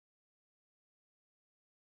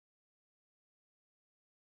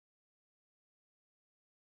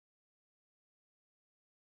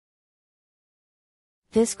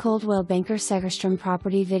This Coldwell Banker Segerstrom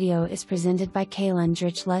property video is presented by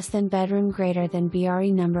Kalendrich less than bedroom greater than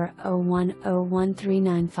BRE number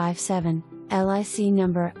 010139957, LIC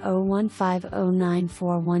number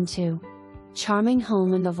 015094112. Charming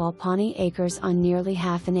home in the Volponi Acres on nearly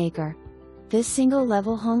half an acre. This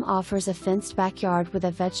single-level home offers a fenced backyard with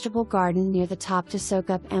a vegetable garden near the top to soak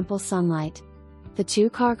up ample sunlight. The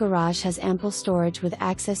two-car garage has ample storage with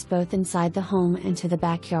access both inside the home and to the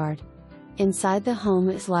backyard. Inside the home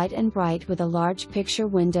is light and bright with a large picture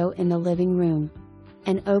window in the living room.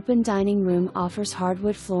 An open dining room offers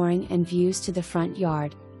hardwood flooring and views to the front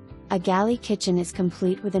yard. A galley kitchen is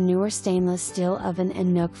complete with a newer stainless steel oven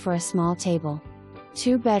and nook for a small table.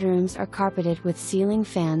 2 bedrooms are carpeted with ceiling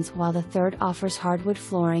fans while the third offers hardwood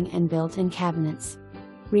flooring and built-in cabinets.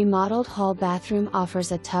 Remodeled hall bathroom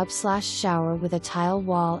offers a tub/shower with a tile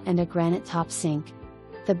wall and a granite top sink.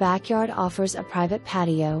 The backyard offers a private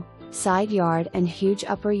patio, side yard and huge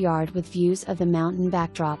upper yard with views of the mountain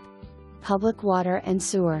backdrop. Public water and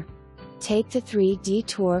sewer. Take the 3D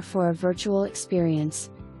tour for a virtual experience.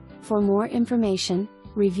 For more information,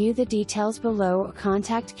 review the details below or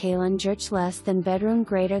contact Kalendrich less than bedroom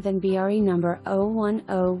greater than BRE number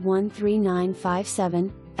 010139957,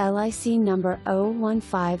 LIC number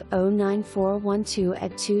 015094112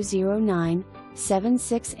 at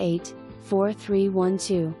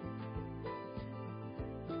 209-768-4312.